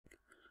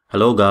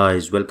Hello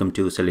guys, welcome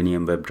to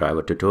Selenium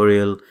Webdriver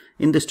tutorial.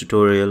 In this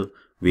tutorial,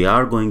 we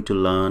are going to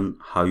learn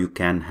how you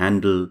can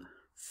handle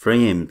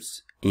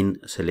frames in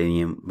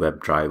Selenium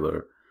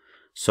Webdriver.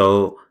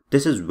 So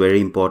this is very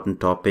important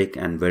topic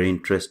and very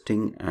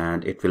interesting,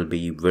 and it will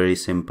be very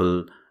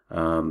simple,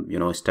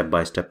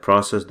 step-by-step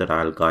process that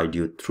I'll guide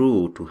you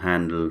through to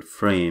handle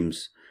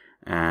frames.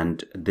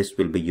 And this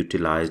will be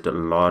utilized a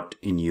lot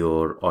in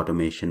your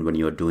automation when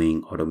you're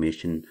doing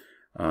automation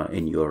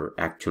in your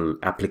actual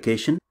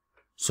application.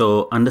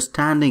 So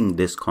understanding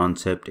this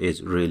concept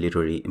is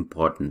really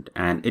important,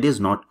 and it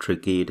is not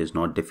tricky, it is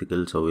not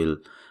difficult. So we'll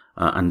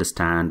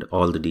understand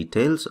all the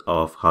details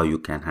of how you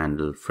can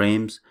handle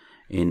frames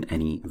in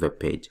any web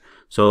page.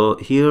 So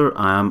here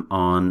I am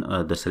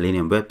on the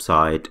Selenium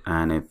website,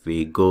 and if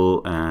we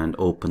go and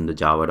open the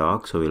Java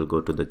docs, so we'll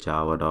go to the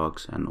Java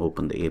docs and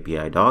open the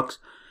API docs,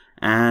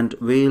 and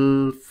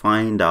we'll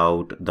find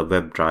out the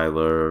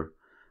WebDriver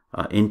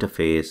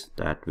interface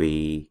that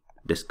we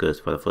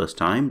discussed for the first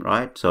time,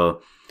 right?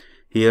 So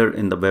here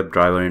in the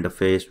WebDriver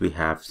interface, we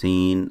have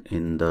seen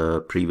in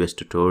the previous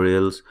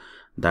tutorials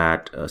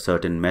that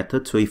certain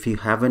methods. So if you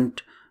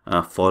haven't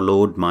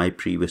followed my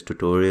previous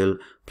tutorial,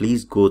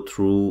 please go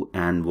through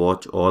and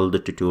watch all the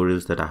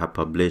tutorials that I have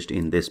published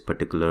in this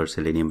particular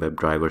Selenium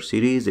WebDriver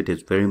series. It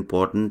is very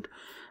important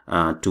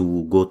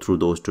to go through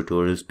those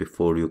tutorials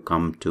before you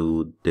come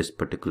to this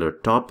particular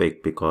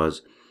topic,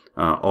 because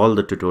all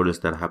the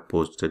tutorials that I have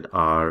posted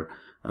are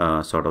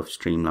sort of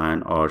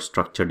streamlined or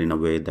structured in a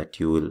way that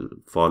you will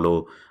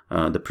follow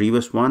the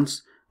previous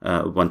ones.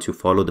 Once you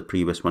follow the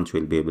previous ones, you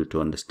will be able to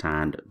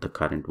understand the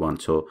current one.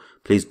 So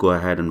please go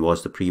ahead and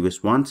watch the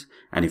previous ones.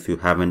 And if you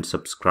haven't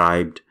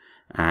subscribed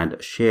and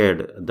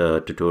shared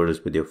the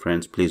tutorials with your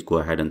friends, please go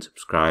ahead and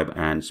subscribe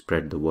and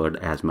spread the word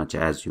as much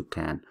as you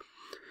can.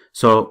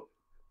 So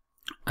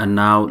and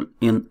now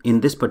in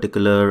this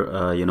particular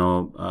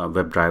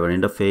WebDriver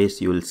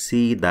interface, you will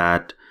see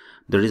that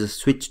there is a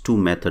SwitchTo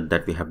method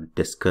that we have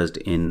discussed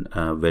in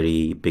a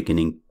very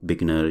beginner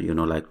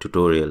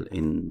tutorial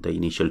in the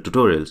initial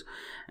tutorials,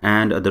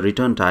 and the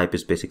return type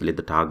is basically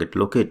the target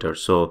locator.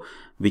 So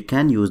we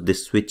can use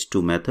this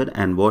SwitchTo method,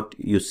 and what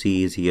you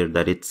see is here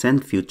that it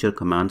sends future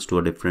commands to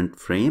a different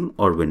frame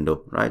or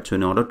window, right? So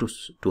in order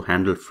to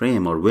handle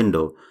frame or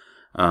window,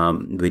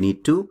 we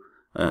need to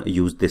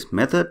use this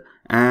method,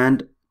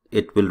 and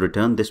it will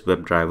return this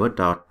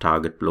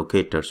WebDriver.target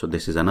locator. So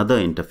this is another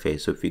interface.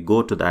 So if we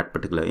go to that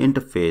particular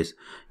interface,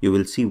 you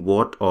will see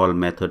what all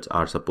methods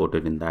are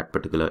supported in that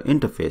particular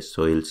interface.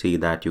 So you'll see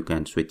that you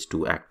can switch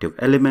to active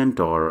element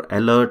or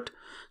alert.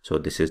 So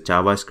this is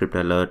JavaScript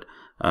alert,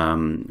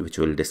 which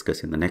we'll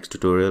discuss in the next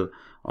tutorial,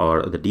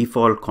 or the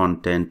default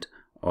content,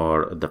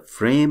 or the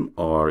frame,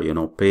 or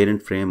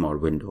parent frame or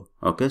window.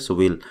 Okay, so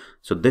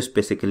this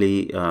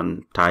basically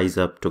ties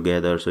up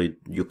together. So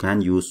you can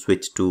use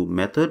SwitchTo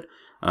method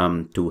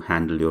to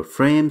handle your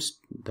frames,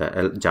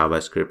 the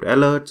JavaScript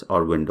alerts,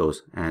 or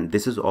windows, and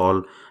this is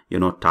all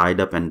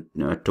tied up and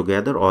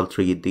together, all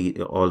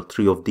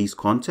three of these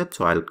concepts.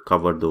 So I'll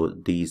cover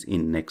these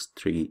in next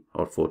 3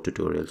 or 4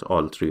 tutorials,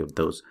 all 3 of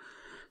those.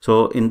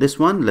 So in this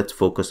one, let's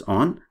focus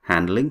on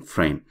handling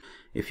frame.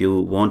 If you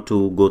want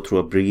to go through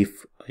a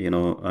brief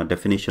a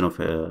definition of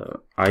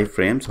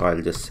iframe, so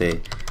I'll just say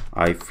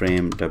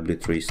iframe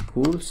W3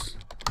 schools,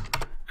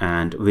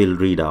 and we'll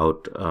read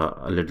out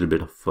a little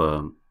bit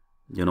of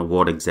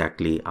what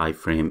exactly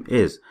iframe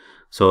is.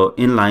 So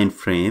inline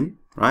frame,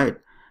 right?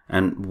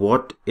 And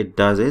what it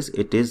does is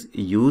it is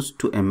used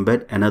to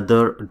embed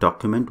another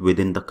document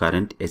within the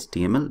current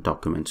HTML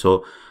document.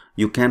 So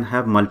you can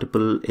have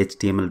multiple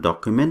HTML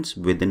documents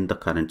within the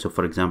current. So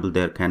for example,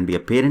 there can be a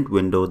parent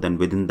window, then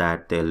within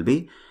that there'll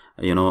be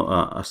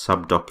a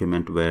sub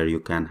document where you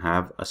can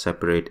have a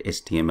separate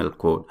HTML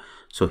code.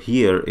 So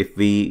here, if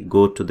we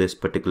go to this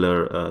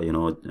particular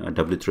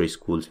W3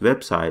 schools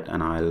website,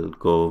 and I'll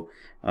go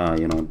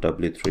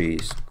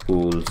W3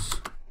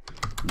 schools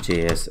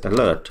JS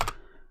alert,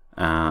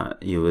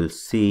 you will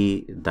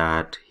see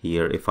that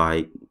here, if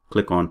I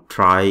click on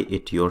try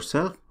it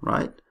yourself,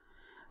 right,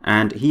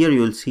 and here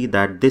you will see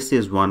that this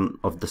is one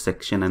of the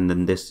section, and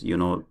then this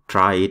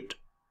try it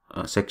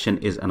section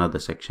is another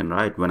section,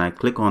 right? When I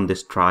click on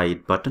this try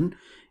it button,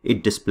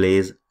 it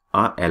displays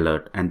a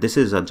alert, and this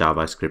is a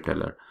JavaScript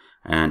alert,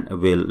 and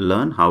we'll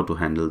learn how to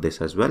handle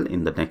this as well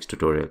in the next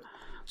tutorial.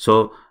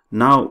 So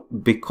now,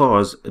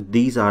 because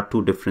these are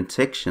 2 different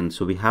sections,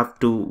 so we have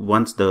to,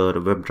 once the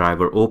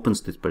WebDriver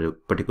opens this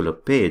particular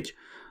page,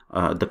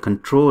 the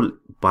control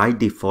by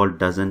default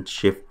doesn't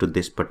shift to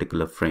this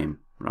particular frame,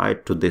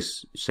 right, to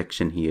this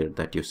section here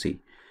that you see.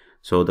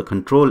 So the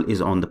control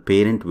is on the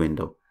parent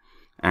window,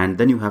 and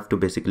then you have to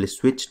basically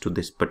switch to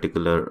this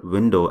particular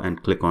window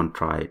and click on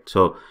try it.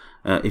 So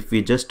if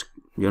we just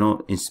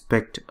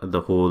inspect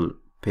the whole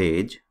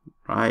page,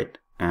 right,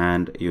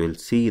 and you will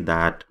see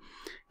that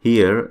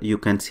here you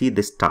can see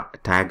this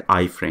tag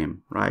iframe,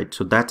 right?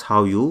 So that's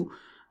how you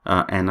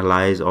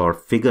analyze or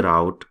figure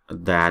out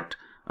that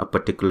a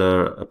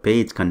particular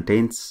page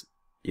contains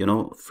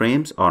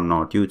frames or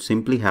not. You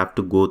simply have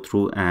to go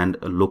through and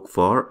look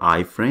for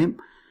iframe,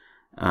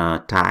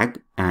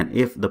 tag, and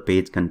if the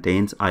page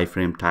contains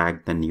iframe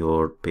tag, then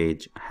your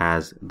page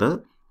has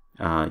the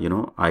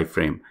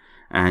iframe.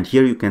 And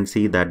here you can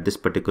see that this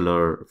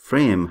particular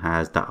frame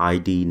has the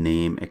ID,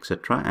 name,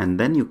 etc. And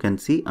then you can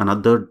see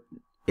another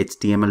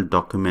HTML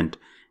document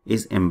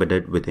is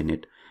embedded within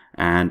it.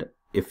 And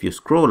if you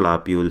scroll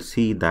up, you will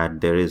see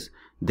that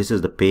this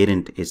is the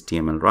parent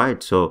HTML,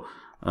 right? So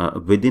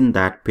within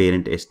that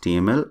parent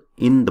HTML,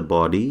 in the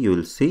body, you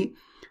will see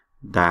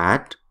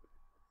that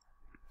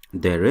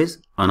there is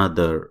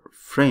another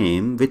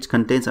frame which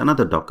contains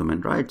another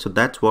document, right? So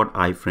that's what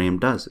iframe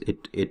does.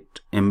 It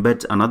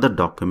embeds another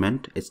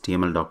document,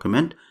 HTML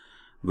document,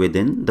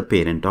 within the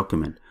parent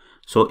document.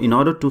 So in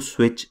order to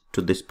switch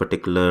to this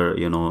particular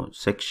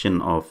section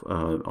of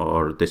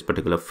or this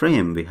particular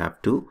frame, we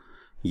have to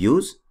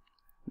use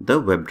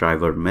the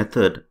WebDriver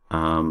method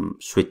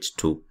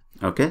SwitchTo.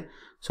 Okay,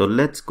 so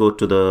let's go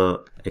to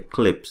the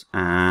Eclipse,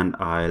 and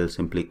I'll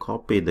simply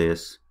copy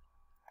this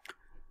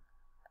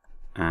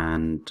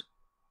and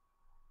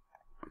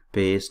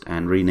paste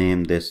and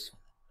rename this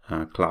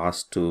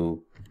class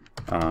to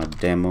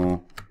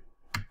demo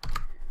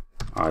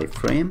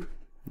iframe.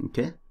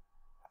 Okay,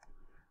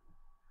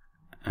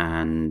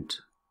 and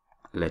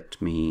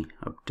let me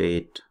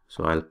update.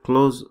 So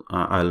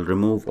I'll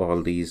remove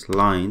all these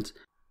lines,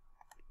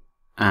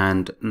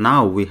 and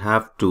now we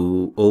have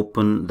to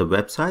open the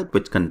website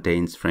which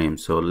contains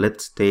frames. So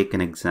let's take an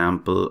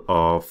example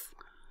of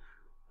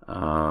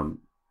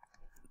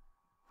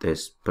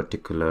this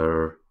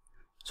particular.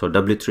 So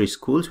W3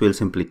 schools, will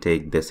simply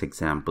take this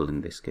example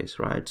in this case,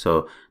 right?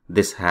 So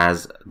this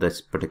has this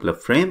particular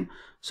frame.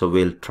 So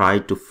we'll try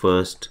to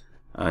first,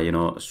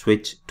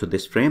 switch to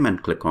this frame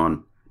and click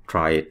on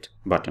try it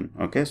button.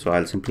 Okay, so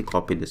I'll simply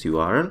copy this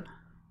URL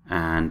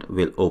and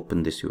we'll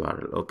open this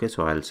URL. Okay,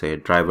 so I'll say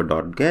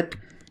driver.get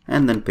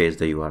and then paste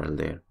the URL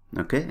there.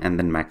 Okay, and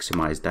then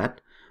maximize that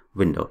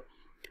window.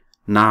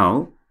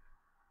 Now,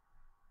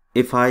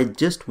 if I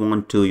just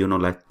want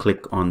to,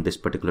 click on this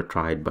particular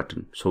try it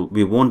button, so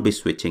we won't be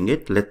switching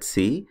it. Let's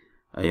see,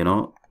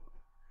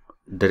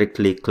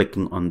 directly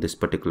clicking on this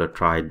particular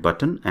try it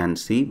button and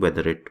see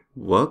whether it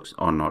works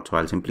or not. So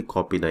I'll simply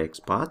copy the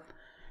XPath,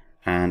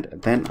 and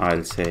then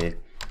I'll say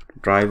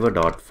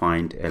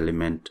driver.find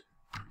element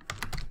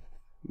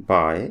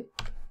by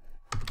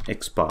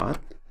XPath,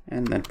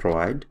 and then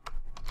provide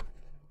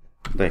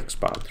the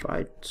XPath,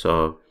 right?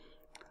 So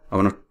I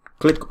want to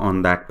click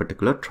on that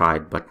particular try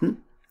it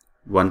button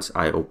once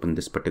I open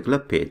this particular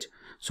page.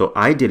 So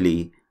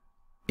ideally,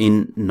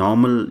 in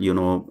normal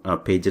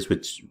pages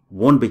which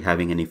won't be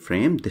having any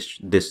frame,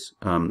 this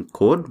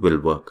code will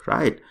work,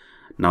 right?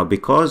 Now,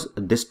 because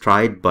this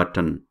try it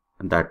button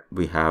that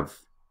we have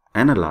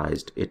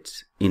analyzed,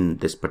 it's in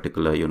this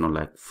particular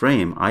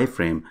frame,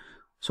 iframe,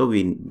 so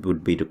we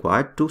would be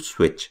required to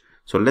switch.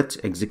 So let's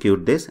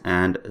execute this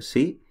and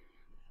see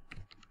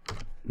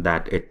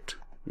that it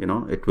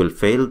will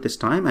fail this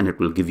time, and it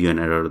will give you an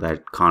error that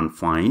it can't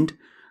find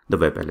the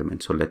web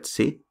element. So let's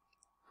see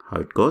how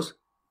it goes,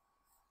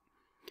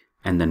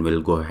 and then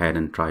we'll go ahead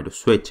and try to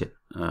switch it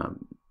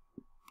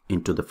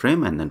into the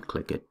frame and then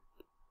click it.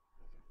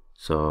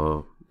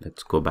 So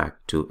let's go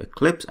back to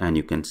Eclipse, and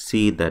you can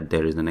see that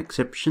there is an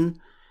exception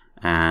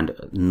and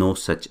no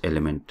such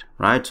element,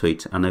 right? So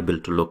it's unable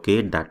to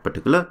locate that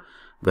particular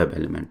web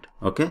element.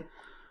 Okay,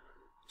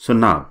 so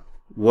now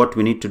what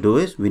we need to do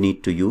is we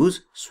need to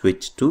use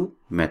SwitchTo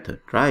method,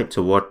 right?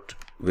 So what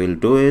we'll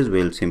do is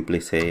we'll simply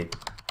say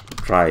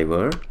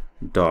driver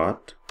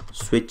dot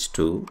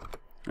SwitchTo.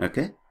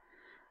 Okay,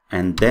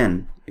 and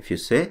then if you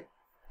say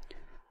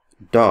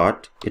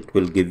dot, it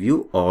will give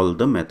you all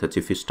the methods.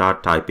 If you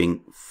start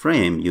typing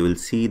frame, you will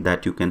see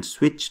that you can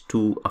switch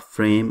to a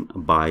frame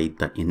by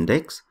the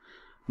index,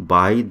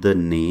 by the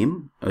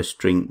name, a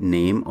string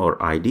name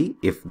or ID,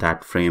 if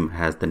that frame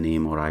has the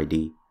name or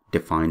ID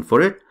defined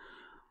for it,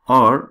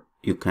 or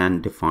you can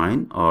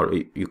define, or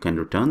you can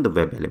return the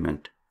web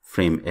element,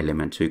 frame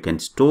element. So you can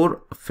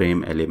store a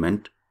frame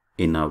element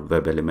in a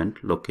web element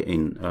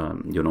in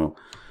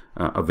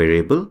a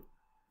variable.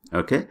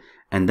 Okay,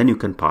 and then you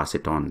can pass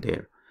it on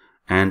there.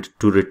 And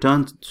to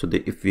return, so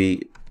if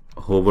we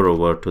hover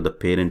over to the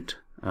parent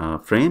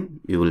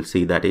frame, you will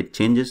see that it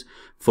changes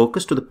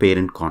focus to the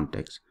parent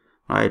context,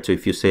 right? So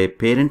if you say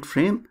parent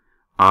frame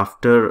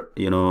after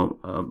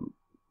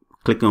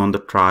clicking on the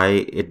try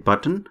it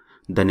button,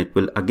 then it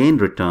will again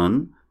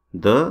return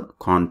the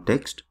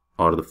context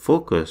or the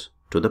focus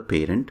to the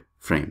parent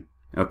frame.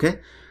 Okay,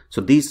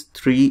 so these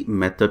three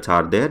methods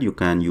are there. You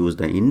can use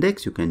the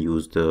index, you can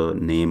use the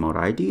name or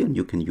ID, and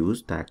you can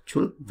use the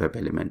actual web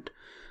element.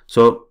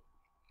 So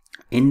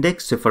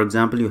index, say for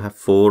example you have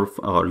 4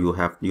 or you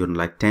have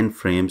 10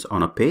 frames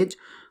on a page.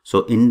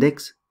 So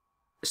index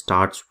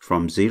starts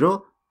from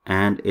 0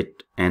 and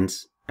it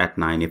ends at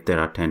 9 if there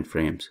are 10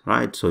 frames,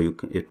 right? So you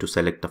can, to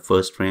select the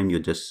first frame, you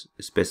just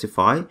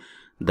specify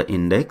the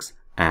index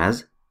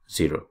as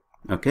 0.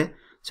 Okay,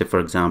 so for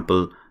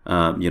example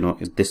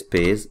if this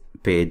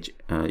page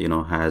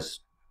has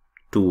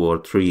 2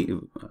 or 3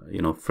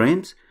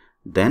 frames,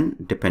 then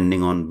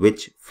depending on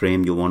which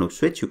frame you want to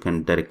switch, you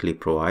can directly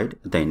provide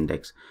the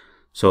index.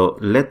 So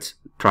let's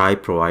try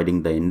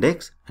providing the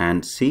index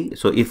and see.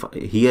 So if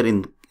here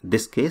in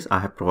this case I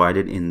have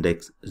provided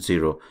index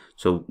 0,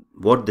 so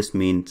what this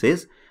means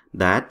is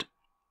that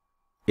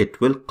it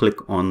will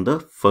click on the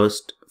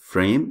first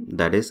frame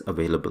that is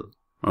available,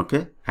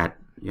 okay, at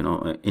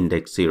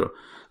index 0.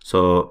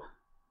 So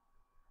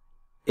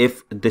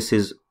if this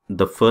is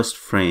the first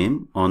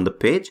frame on the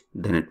page,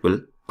 then it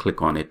will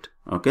click on it.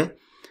 Okay,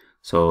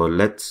 so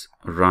let's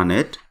run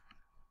it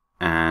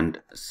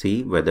and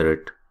see whether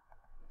it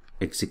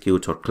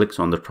executes or clicks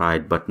on the try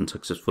it button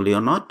successfully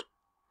or not.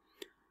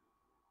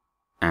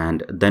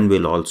 And then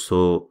we'll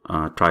also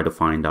try to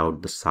find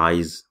out the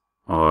size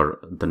or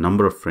the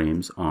number of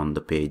frames on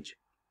the page.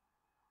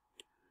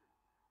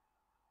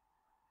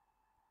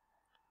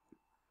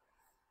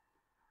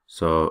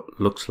 So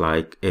looks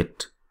like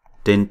it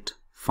didn't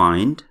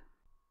find.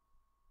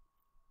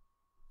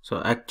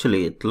 So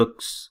actually it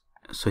looks,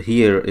 so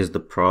here is the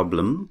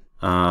problem.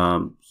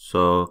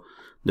 So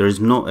there is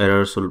no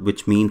error, so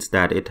which means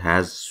that it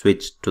has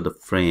switched to the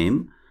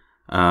frame,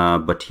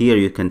 but here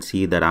you can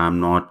see that I'm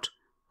not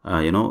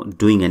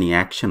doing any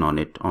action on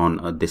it,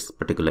 on this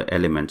particular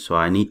element. So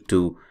I need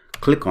to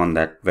click on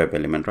that web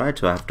element, right?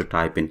 So I have to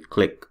type in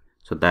click.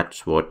 So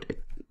that's what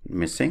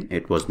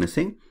it was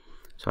missing.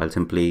 So I'll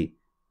simply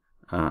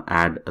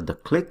add the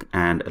click,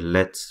 and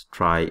let's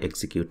try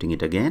executing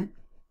it again.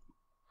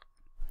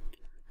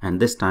 And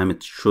this time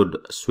it should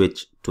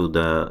switch to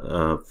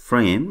the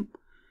frame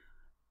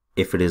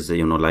if it is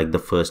like the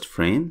first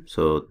frame.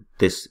 So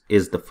this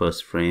is the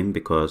first frame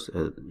because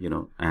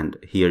and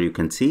here you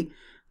can see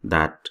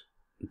that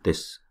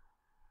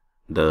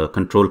the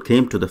control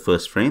came to the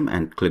first frame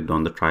and clicked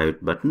on the try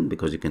it button,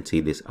 because you can see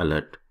this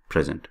alert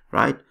present,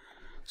 right?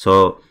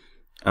 So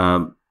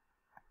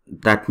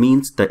that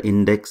means the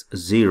index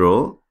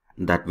 0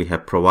 that we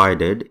have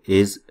provided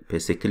is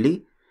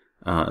basically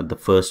the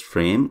first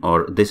frame,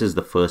 or this is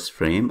the first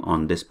frame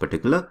on this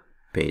particular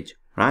page,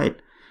 right?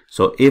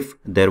 So if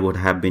there would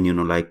have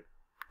been like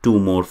 2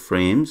 more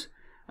frames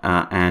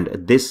and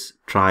this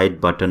try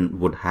it button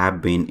would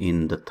have been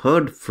in the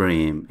 3rd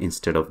frame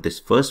instead of this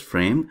first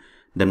frame,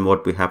 then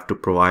what we have to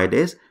provide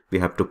is we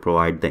have to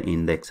provide the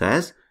index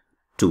as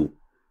 2,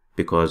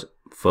 because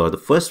for the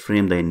first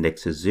frame the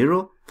index is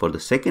 0, for the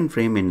second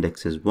frame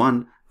index is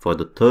 1, for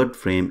the 3rd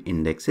frame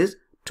index is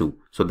 2.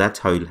 So that's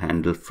how you'll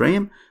handle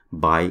frame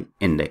by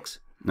index.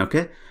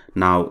 Okay,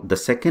 now the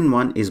second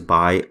one is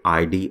by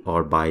ID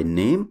or by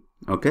name.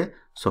 Okay,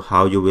 so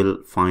how you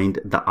will find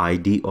the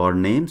ID or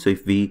name? So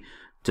if we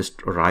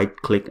just right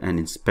click and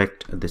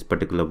inspect this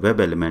particular web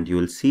element, you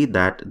will see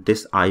that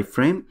this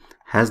iframe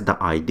has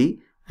the ID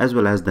as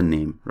well as the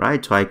name,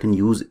 right? So I can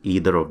use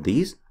either of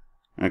these,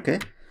 okay,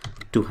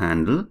 to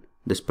handle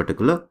this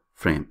particular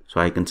frame.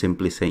 So I can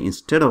simply say,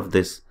 instead of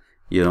this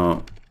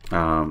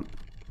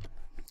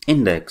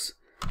index,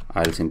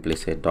 I'll simply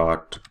say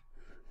dot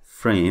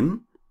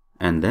frame,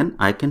 and then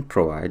I can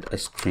provide a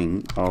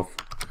string of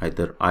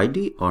either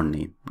ID or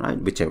name, right,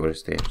 whichever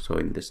is there. So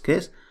in this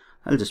case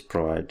I'll just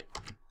provide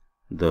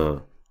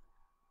the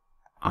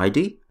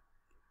ID,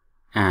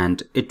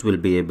 and it will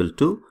be able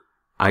to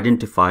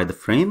identify the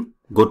frame,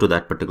 go to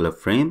that particular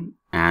frame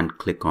and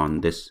click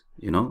on this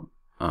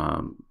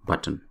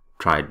button,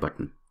 try it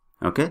button.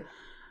 Okay,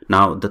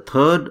 now the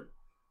third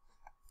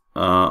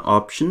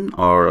option,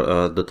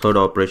 or the third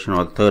operation,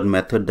 or third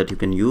method that you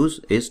can use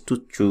is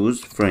to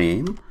choose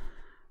frame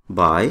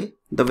by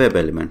the web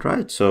element,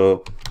 right?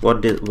 So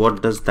what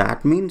does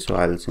that mean? So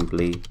I'll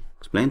simply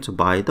explain. So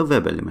by the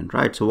web element,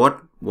 right? So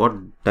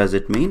what does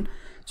it mean?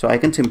 So I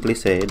can simply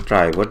say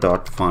driver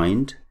dot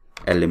find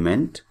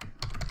element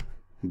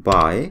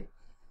by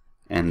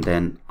and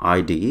then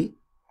ID,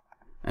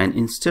 and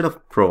instead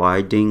of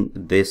providing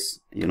this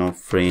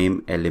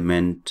frame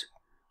element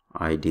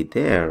ID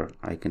there,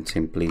 I can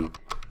simply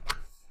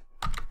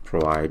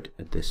provide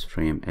this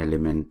frame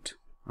element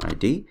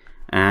ID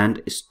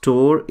and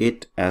store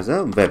it as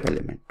a web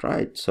element,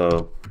 right?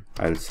 So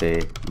I'll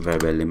say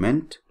web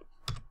element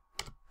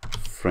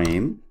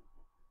frame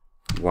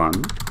 1,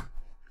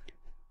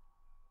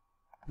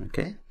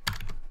 okay,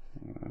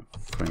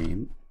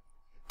 frame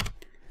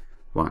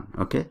 1,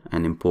 okay,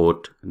 and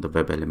import the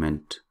web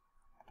element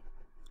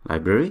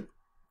library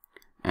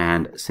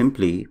and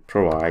simply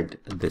provide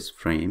this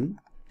frame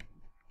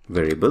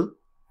variable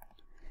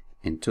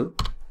into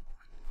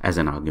as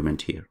an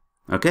argument here.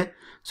 Okay,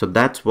 so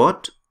that's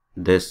what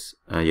this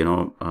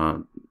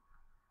the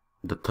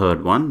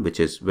third one, which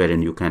is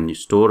wherein you can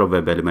store a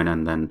web element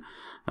and then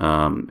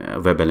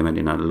a web element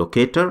in a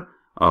locator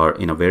or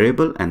in a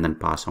variable and then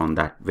pass on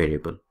that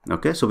variable.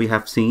 Okay, so we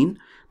have seen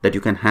that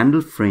you can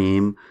handle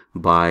frame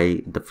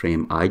by the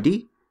frame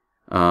ID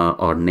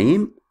or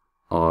name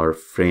or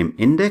frame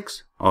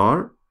index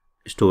or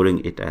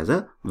storing it as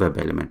a web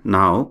element.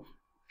 Now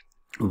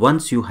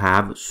once you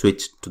have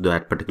switched to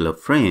that particular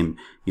frame,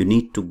 you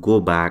need to go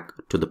back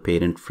to the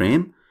parent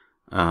frame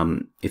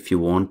if you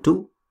want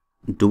to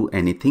do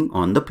anything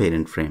on the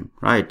parent frame,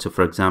 right? So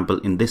for example,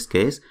 in this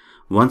case,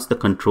 once the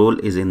control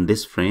is in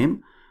this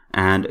frame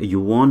and you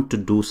want to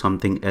do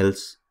something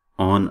else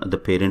on the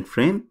parent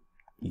frame,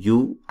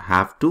 you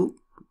have to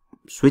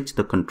switch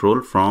the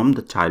control from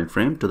the child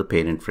frame to the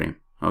parent frame.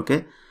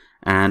 Okay,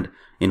 and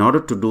in order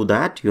to do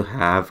that, you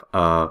have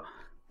a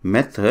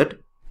method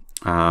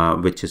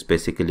which is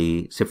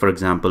basically, say for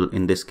example,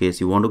 in this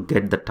case you want to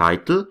get the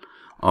title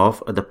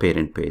of the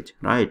parent page,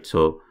 right?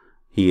 So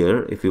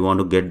here, if you want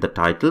to get the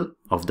title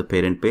of the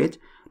parent page,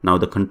 now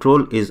the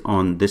control is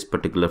on this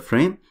particular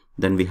frame,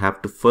 then we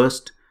have to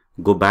first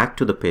go back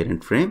to the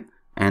parent frame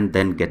and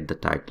then get the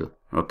title.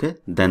 Okay,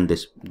 then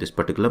this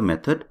particular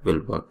method will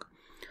work.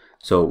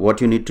 So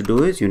what you need to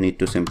do is you need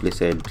to simply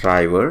say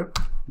driver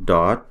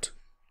dot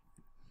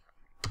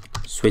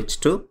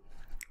SwitchTo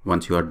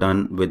once you are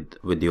done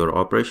with your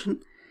operation,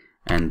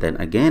 and then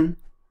again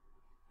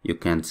you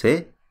can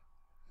say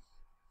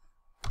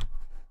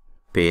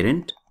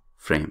parent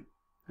frame.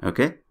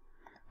 Okay,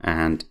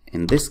 and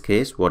in this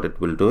case what it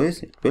will do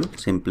is it will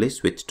simply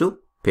switch to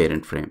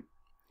parent frame.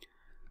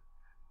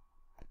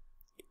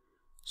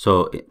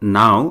 So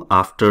now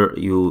after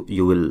you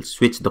will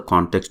switch the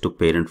context to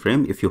parent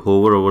frame, if you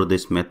hover over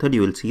this method,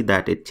 you will see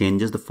that it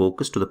changes the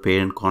focus to the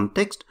parent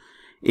context.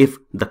 If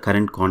the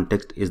current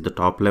context is the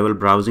top level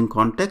browsing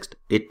context,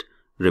 it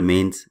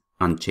remains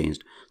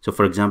unchanged. So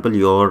for example,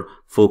 your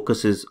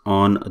focus is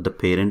on the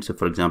parent. So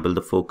for example,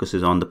 the focus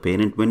is on the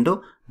parent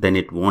window, then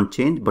it won't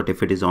change. But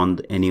if it is on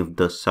any of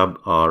the sub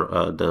or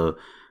the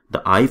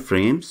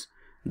iframes,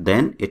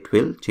 then it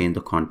will change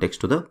the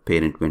context to the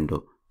parent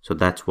window. So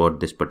that's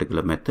what this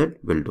particular method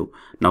will do.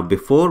 Now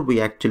before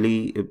we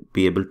actually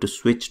be able to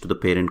switch to the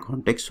parent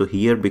context, so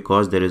here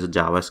because there is a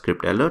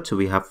JavaScript alert, so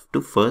we have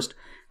to first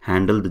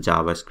handle the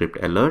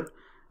JavaScript alert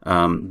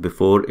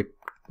before it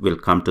will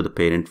come to the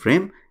parent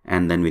frame,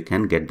 and then we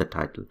can get the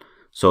title.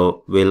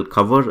 So we'll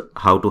cover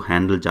how to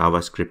handle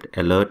JavaScript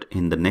alert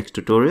in the next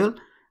tutorial,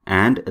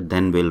 and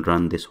then we'll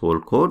run this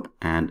whole code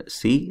and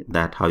see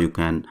that how you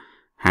can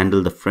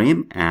handle the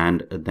frame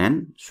and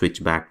then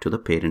switch back to the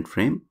parent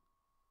frame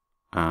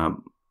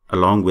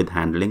along with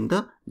handling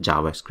the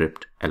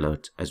JavaScript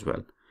alerts as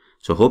well.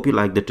 So hope you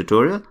like the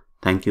tutorial.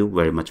 Thank you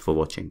very much for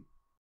watching.